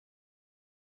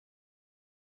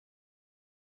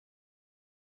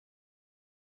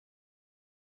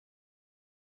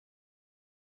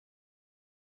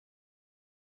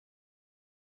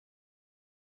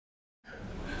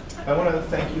I want to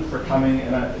thank you for coming,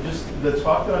 and the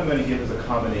talk that I'm going to give is a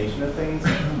combination of things.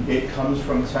 It comes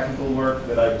from technical work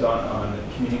that I've done on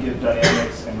communicative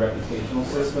dynamics and reputational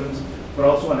systems, but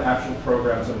also on actual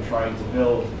programs I'm trying to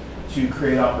build to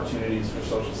create opportunities for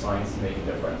social science to make a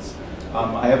difference.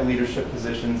 I have leadership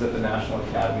positions at the National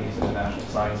Academies and the National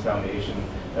Science Foundation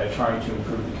trying to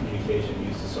improve the communication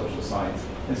used to social science.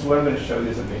 And so what I'm going to show you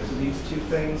is a mix of these two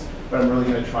things, but I'm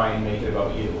really going to try and make it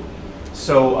about you.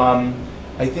 So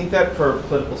I think that for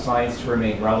political science to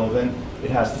remain relevant, it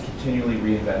has to continually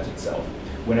reinvent itself.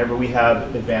 Whenever we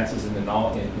have advances in the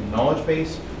knowledge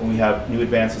base, when we have new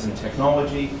advances in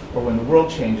technology, or when the world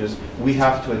changes, we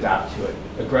have to adapt to it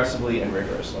aggressively and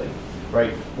rigorously.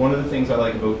 Right? One of the things I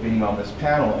like about being on this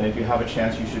panel, and if you have a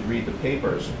chance you should read the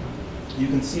papers, you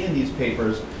can see in these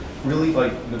papers really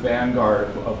like the vanguard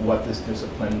of what this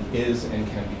discipline is and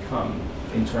can become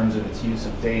in terms of its use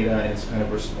of data and its kind of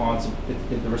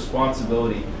the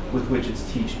responsibility with which it's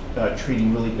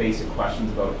treating really basic questions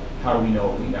about how do we know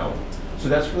what we know. So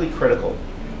that's really critical.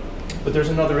 But there's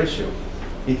another issue.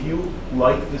 If you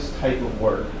like this type of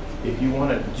work, if you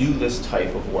want to do this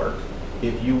type of work,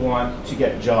 if you want to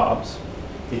get jobs,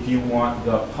 if you want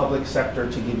the public sector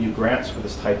to give you grants for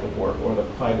this type of work or the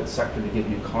private sector to give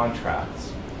you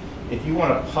contracts, if you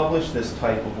want to publish this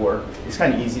type of work, it's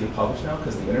kind of easy to publish now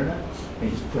because of the internet. You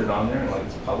just put it on there and like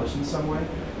it's published in some way.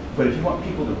 But if you want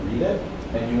people to read it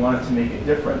and you want it to make a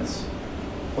difference,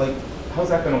 like how's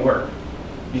that going to work?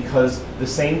 Because the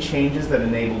same changes that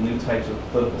enable new types of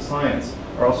political science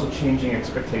are also changing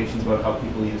expectations about how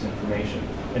people use information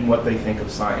and what they think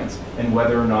of science and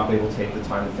whether or not they will take the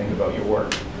time to think about your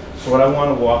work. So what I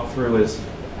want to walk through is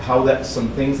how some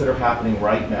things that are happening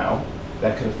right now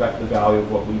that could affect the value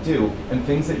of what we do, and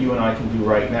things that you and I can do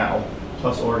right now,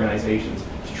 plus organizations,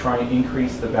 to try and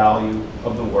increase the value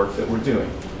of the work that we're doing,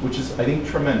 which is, I think,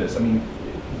 tremendous. I mean,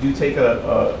 do take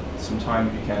some time,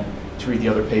 if you can, to read the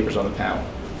other papers on the panel.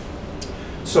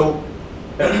 So,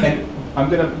 and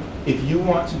I'm going to, if you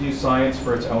want to do science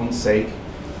for its own sake,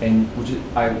 and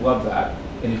I love that,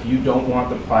 and if you don't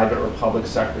want the private or public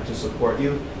sector to support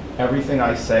you, everything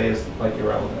I say is like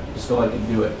irrelevant. Just go like and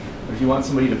do it. But if you want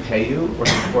somebody to pay you or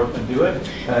support to do it,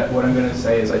 what I'm going to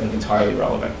say is I think entirely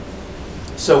relevant.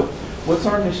 So what's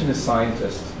our mission as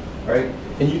scientists, right?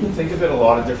 And you can think of it a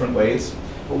lot of different ways,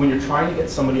 but when you're trying to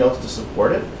get somebody else to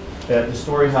support it, the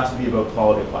story has to be about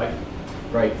quality of life,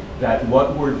 right? That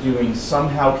what we're doing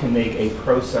somehow can make a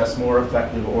process more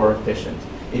effective or efficient.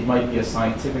 It might be a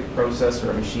scientific process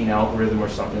or a machine algorithm or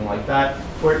something like that,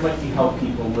 or it might be how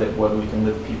people live, whether we can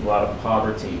lift people out of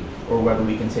poverty, or whether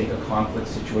we can take a conflict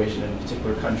situation in a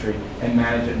particular country and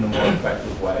manage it in a more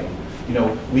effective way. You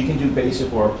know, we can do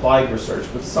basic or applied research,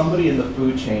 but somebody in the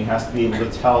food chain has to be able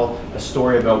to tell a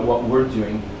story about what we're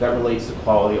doing that relates to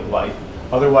quality of life.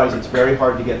 Otherwise, it's very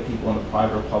hard to get people in the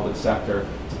private or public sector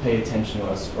to pay attention to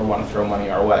us or want to throw money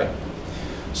our way.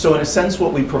 So in a sense,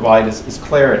 what we provide is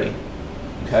clarity.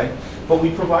 Okay? But we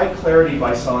provide clarity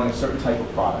by selling a certain type of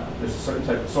product. There's a certain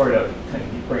type, sorry to kind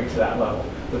of bring it to that level,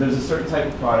 but there's a certain type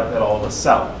of product that all of us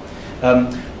sell.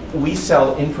 We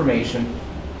sell information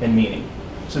and meaning.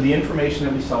 So the information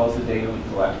that we sell is the data we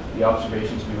collect, the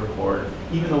observations we record,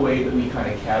 even the way that we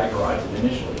kind of categorize it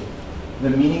initially. The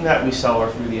meaning that we sell are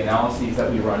through the analyses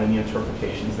that we run and the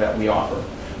interpretations that we offer.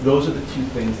 Those are the two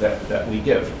things that we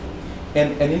give.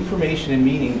 And information and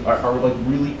meaning are like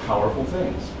really powerful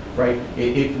things. Right?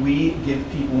 If we give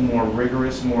people more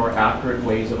rigorous, more accurate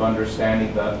ways of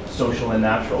understanding the social and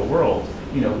natural world,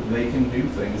 you know, they can do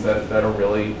things that are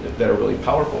really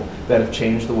powerful, that have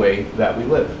changed the way that we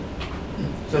live.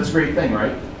 So that's a great thing,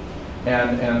 right?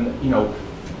 And you know,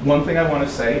 one thing I want to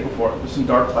say before some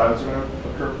dark clouds are going to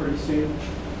occur pretty soon.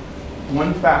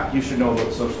 One fact you should know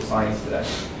about social science today: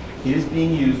 it is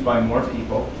being used by more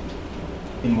people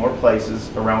in more places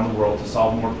around the world to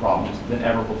solve more problems than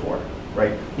ever before.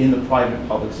 Right, in the private and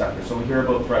public sector. So we hear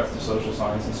about threats to social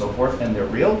science and so forth, and they're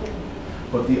real,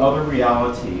 but the other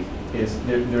reality is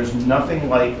there's nothing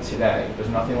like today, there's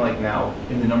nothing like now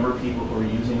in the number of people who are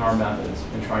using our methods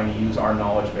and trying to use our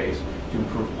knowledge base to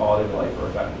improve quality of life or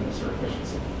effectiveness or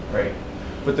efficiency, right?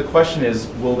 But the question is,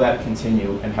 will that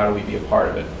continue, and how do we be a part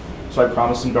of it? So I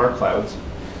promised some dark clouds.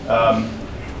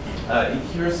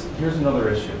 Here's another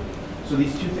issue. So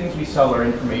these two things we sell are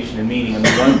information and meaning, and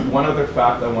the one other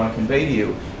fact I want to convey to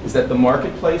you is that the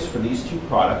marketplace for these two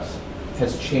products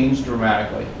has changed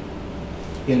dramatically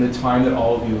in the time that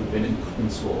all of you have been in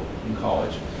school, in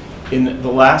college. In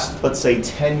the last, let's say,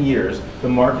 10 years, the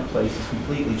marketplace is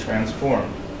completely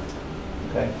transformed.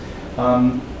 Okay?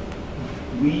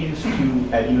 we used to,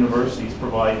 at universities,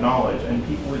 provide knowledge, and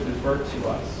people would defer to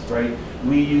us, right?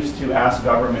 We used to ask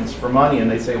governments for money, and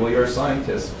they'd say, well, you're a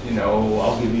scientist, you know,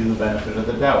 I'll give you the benefit of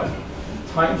the doubt.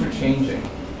 Times are changing,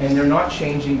 and they're not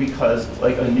changing because,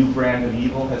 like, a new brand of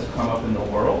evil has come up in the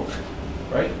world,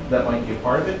 right? That might be a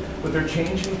part of it, but they're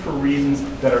changing for reasons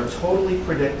that are totally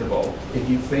predictable if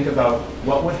you think about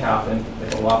what would happen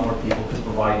if a lot more people could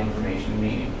provide information and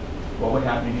meaning. What would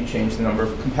happen if you change the number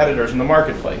of competitors in the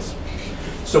marketplace?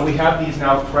 So we have these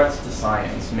now threats to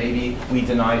science. Maybe we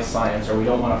deny science, or we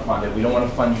don't want to fund it. We don't want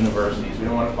to fund universities. We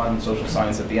don't want to fund social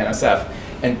science at the NSF.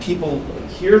 And people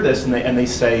hear this and they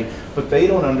say, but they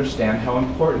don't understand how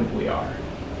important we are.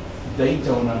 They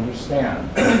don't understand.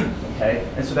 Okay?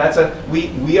 And so that's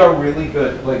we are really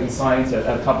good, like in science,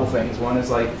 at a couple things. One is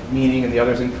like meaning, and the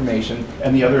other is information,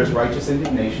 and the other is righteous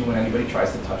indignation when anybody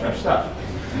tries to touch our stuff.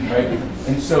 Right?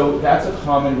 And so that's a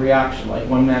common reaction. Like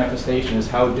one manifestation is,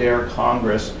 how dare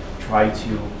Congress try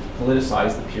to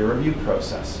politicize the peer review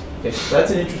process? Okay? So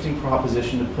that's an interesting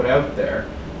proposition to put out there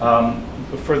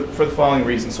for the following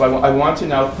reasons. So I want to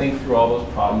now think through all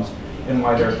those problems and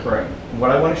why they're occurring. And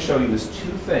what I want to show you is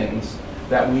two things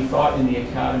that we thought in the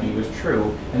academy was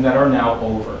true and that are now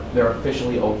over. They're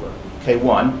officially over. Okay,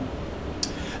 one.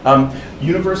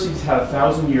 Universities had a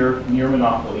 1,000-year near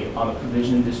monopoly on the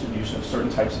provision and distribution of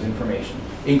certain types of information,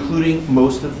 including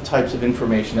most of the types of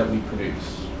information that we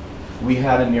produce. We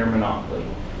had a near monopoly.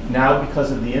 Now,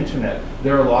 because of the internet,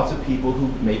 there are lots of people who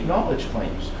make knowledge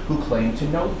claims, who claim to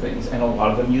know things, and a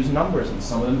lot of them use numbers, and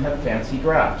some of them have fancy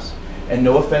graphs. And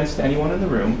no offense to anyone in the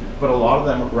room, but a lot of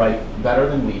them write better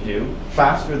than we do,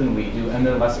 faster than we do, and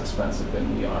they're less expensive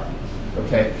than we are.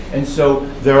 Okay? And so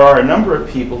there are a number of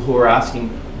people who are asking,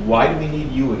 why do we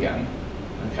need you again?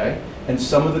 Okay? And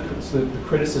some of the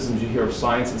criticisms you hear of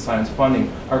science and science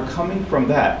funding are coming from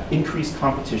that increased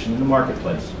competition in the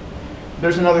marketplace.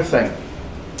 There's another thing,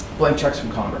 blank checks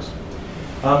from Congress.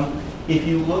 If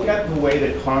you look at the way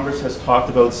that Congress has talked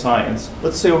about science,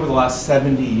 let's say over the last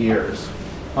 70 years,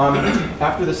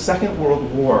 after the Second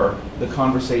World War, the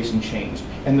conversation changed.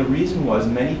 And the reason was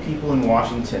many people in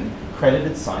Washington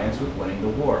credited science with winning the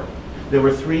war. There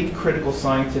were three critical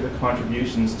scientific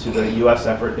contributions to the US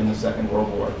effort in the Second World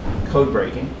War: code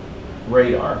breaking,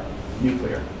 radar,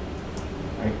 nuclear.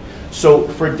 Right? So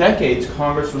for decades,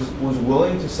 Congress was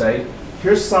willing to say,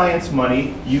 here's science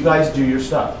money, you guys do your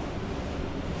stuff.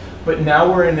 But now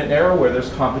we're in an era where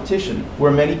there's competition,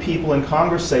 where many people in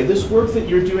Congress say, this work that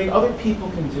you're doing, other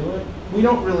people can do it. We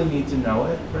don't really need to know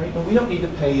it, right? And we don't need to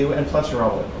pay you, and plus you're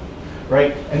all liberal,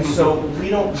 right? And so we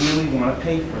don't really want to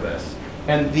pay for this.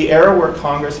 And the era where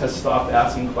Congress has stopped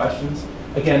asking questions,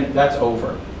 again, that's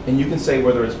over. And you can say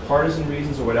whether it's partisan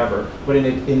reasons or whatever, but in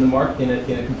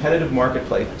a competitive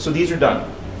marketplace, so these are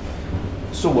done.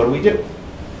 So what do?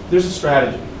 There's a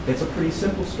strategy. It's a pretty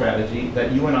simple strategy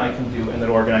that you and I can do and that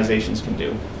organizations can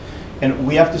do. And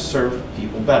we have to serve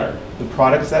people better. The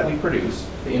products that we produce,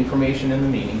 the information and the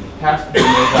meaning, has to be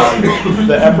more valuable.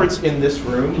 The efforts in this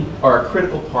room are a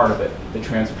critical part of it. The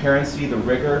transparency, the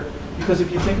rigor. Because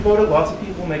if you think about it, lots of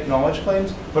people make knowledge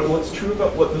claims, but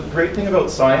the great thing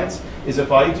about science is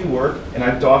if I do work and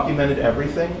I've documented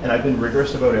everything and I've been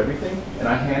rigorous about everything and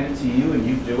I hand it to you and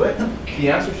you do it, the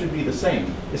answer should be the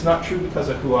same. It's not true because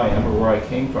of who I am or where I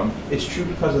came from. It's true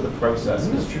because of the process.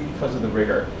 It's true because of the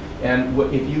rigor. And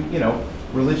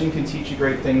if religion can teach you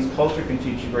great things, culture can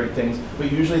teach you great things,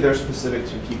 but usually they're specific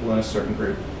to people in a certain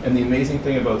group. And the amazing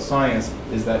thing about science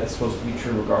is that it's supposed to be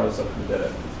true regardless of who did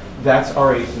it. That's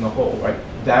our ace in the hole, right?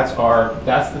 That's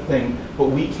the thing, but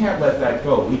we can't let that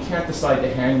go. We can't decide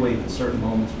to hand wave at certain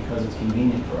moments because it's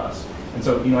convenient for us. And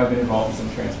so, I've been involved in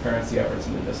some transparency efforts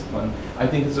in the discipline. I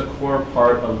think it's a core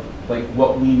part of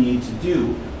what we need to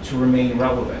do to remain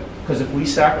relevant. Because if we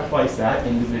sacrifice that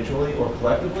individually or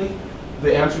collectively,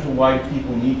 the answer to why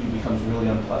people need you becomes really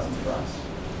unpleasant for us.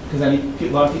 Because a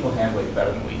lot of people hand wave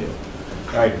better than we do.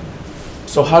 All right.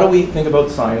 So how do we think about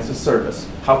science as service?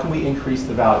 How can we increase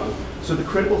the value? So the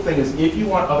critical thing is, if you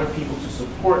want other people to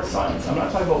support science, I'm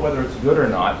not talking about whether it's good or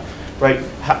not, right?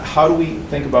 How do we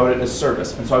think about it as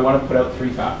service? And so I want to put out three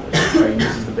factors, right? And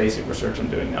this is the basic research I'm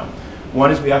doing now.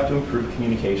 One is we have to improve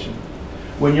communication.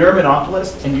 When you're a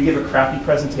monopolist and you give a crappy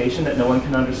presentation that no one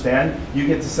can understand, you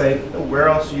get to say, oh, where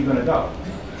else are you going to go?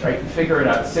 Right? Figure it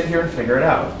out. Sit here and figure it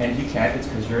out. And if you can't, it's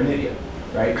because you're an idiot.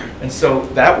 Right? And so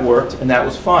that worked, and that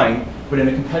was fine. But in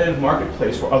a competitive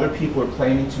marketplace where other people are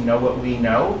claiming to know what we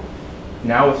know,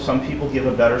 now if some people give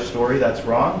a better story that's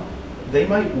wrong, they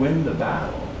might win the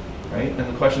battle, right? And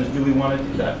the question is, do we want to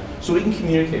do that? So we can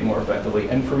communicate more effectively.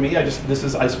 And for me, I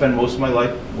spend most of my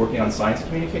life working on science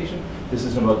communication. This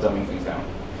isn't about dumbing things down.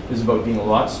 This is about being a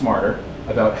lot smarter,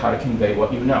 about how to convey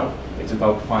what you know. It's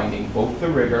about finding both the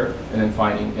rigor and then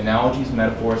finding analogies,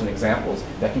 metaphors, and examples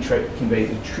that can convey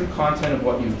the true content of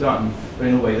what you've done, but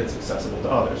in a way that's accessible to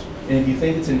others. And if you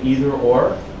think it's an either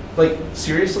or, like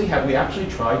seriously, have we actually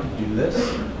tried to do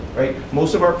this? Right?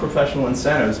 Most of our professional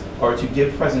incentives are to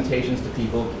give presentations to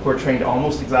people who are trained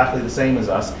almost exactly the same as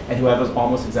us and who have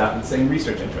almost exactly the same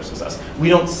research interests as us. We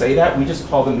don't say that, we just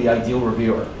call them the ideal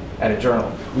reviewer at a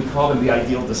journal. We call them the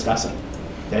ideal discussant.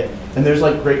 Okay? And there's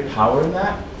like great power in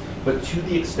that, but to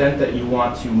the extent that you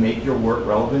want to make your work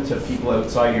relevant to people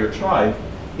outside your tribe,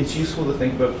 it's useful to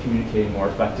think about communicating more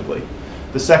effectively.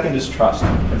 The second is trust,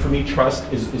 and for me, trust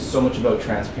is so much about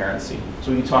transparency.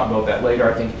 So we can talk about that later.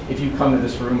 I think if you come to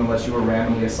this room, unless you were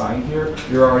randomly assigned here,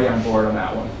 you're already on board on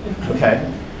that one,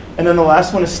 okay? And then the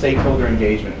last one is stakeholder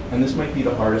engagement, and this might be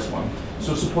the hardest one.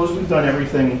 So suppose we've done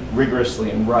everything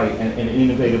rigorously and right and in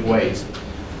innovative ways.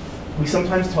 We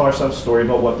sometimes tell ourselves a story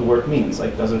about what the work means,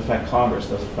 like does it affect Congress,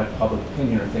 does it affect public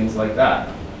opinion, or things like that.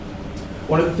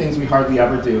 One of the things we hardly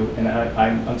ever do, and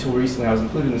until recently I was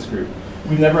included in this group,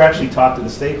 we've never actually talked to the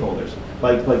stakeholders,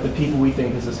 like the people we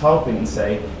think this is helping, and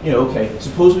say, you know, okay,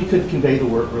 suppose we could convey the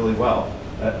work really well.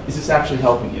 Is this actually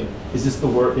helping you? Is this the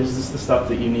work? Is this the stuff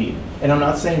that you need? And I'm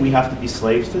not saying we have to be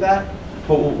slaves to that,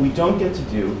 but what we don't get to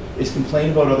do is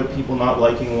complain about other people not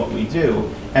liking what we do,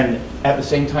 and at the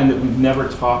same time that we've never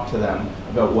talked to them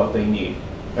about what they need.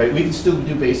 Right? We can still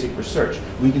do basic research.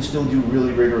 We can still do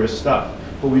really rigorous stuff.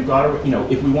 But we've got to, you know,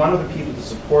 if we want other people to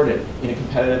support it in a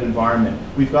competitive environment,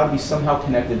 we've got to be somehow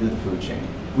connected to the food chain.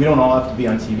 We don't all have to be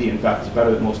on TV. In fact, it's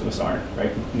better that most of us aren't,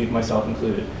 right? Myself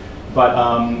included. But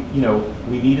you know,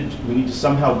 we need to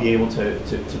somehow be able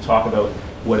to talk about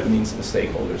what it means to the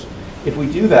stakeholders. If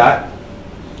we do that,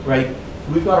 right,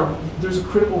 there's a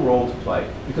critical role to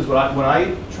play. Because when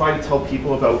I try to tell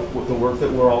people about the work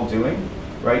that we're all doing,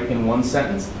 right, in one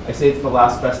sentence, I say it's the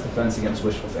last best defense against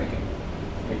wishful thinking.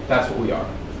 That's what we are,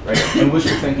 right? And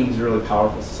wishful thinking is a really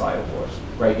powerful societal force,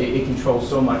 right? It controls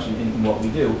so much in what we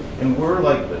do. And we're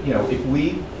like, you know, if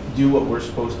we do what we're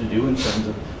supposed to do in terms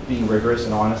of being rigorous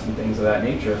and honest and things of that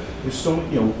nature, there's so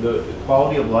many, you know, the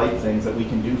quality of life things that we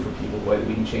can do for people, the way that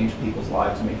we can change people's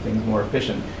lives and make things more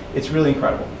efficient. It's really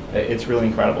incredible. It's really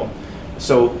incredible.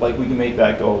 So, like, we can make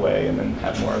that go away and then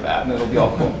have more of that, and it'll be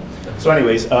all cool. So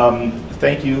anyways,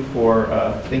 thank you for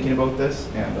thinking about this,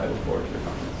 and I look forward to your comments.